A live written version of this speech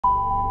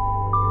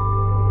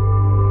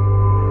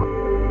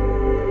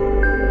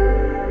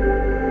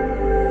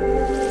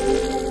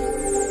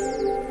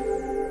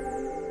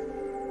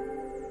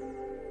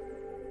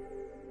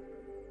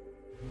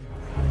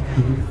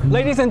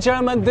Ladies and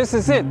gentlemen, this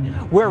is it.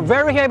 We're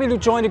very happy to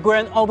join the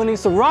grand opening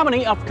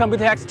ceremony of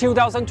Computex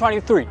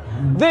 2023.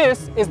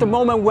 This is the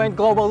moment when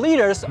global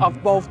leaders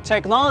of both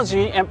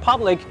technology and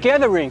public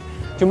gathering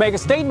to make a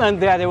statement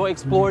that they will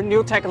explore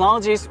new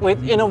technologies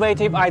with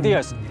innovative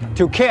ideas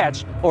to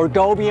catch or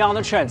go beyond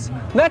the trends.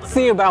 Let's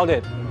see about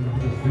it.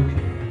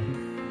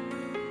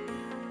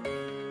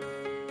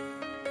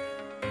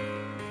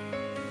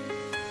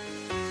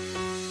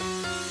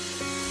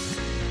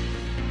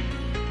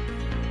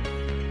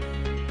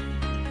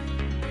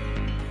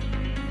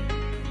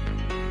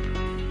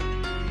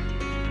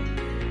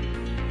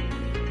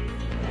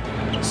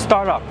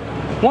 Startup.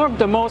 One of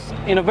the most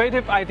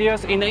innovative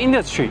ideas in the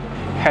industry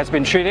has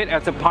been treated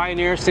as a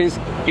pioneer since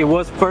it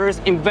was first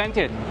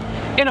invented.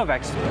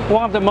 InnoVEX,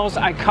 one of the most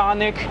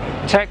iconic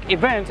tech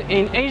events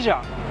in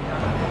Asia,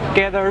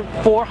 gathered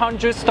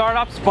 400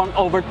 startups from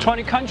over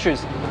 20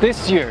 countries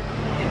this year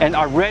and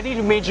are ready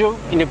to meet you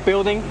in the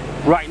building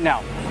right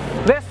now.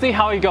 Let's see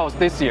how it goes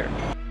this year.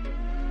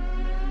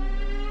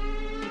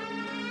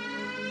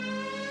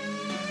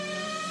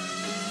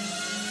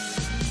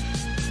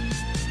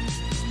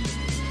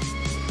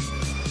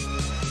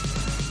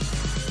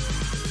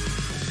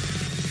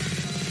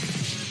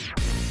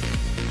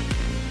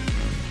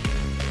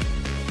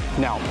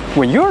 Now,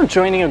 when you're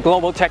joining a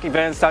global tech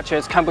event such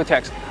as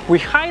Computex, we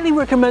highly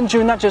recommend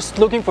you not just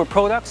looking for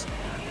products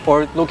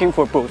or looking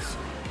for booths.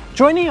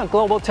 Joining a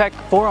global tech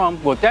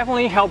forum will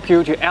definitely help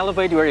you to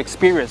elevate your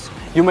experience.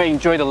 You may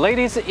enjoy the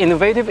latest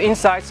innovative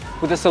insights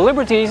with the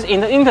celebrities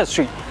in the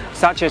industry,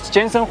 such as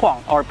Jensen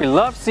Huang, our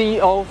beloved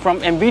CEO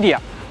from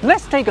Nvidia.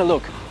 Let's take a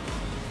look.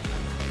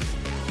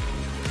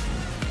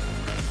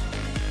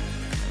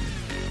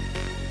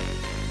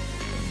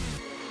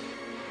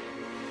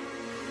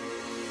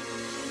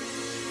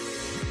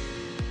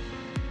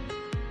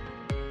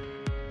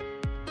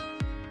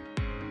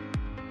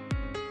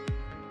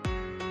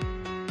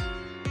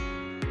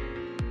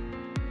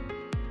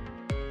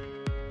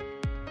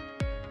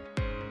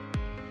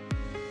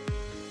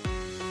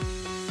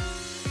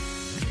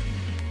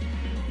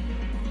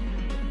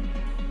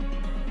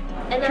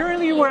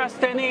 Currently, we are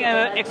standing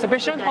at the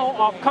exhibition hall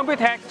of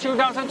Computex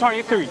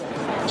 2023.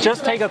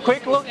 Just take a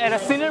quick look at the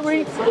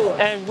scenery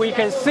and we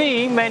can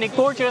see many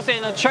gorgeous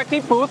and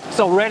attractive booths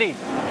already.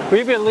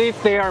 We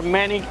believe there are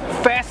many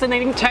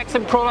fascinating techs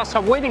and products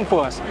are waiting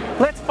for us.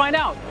 Let's find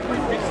out.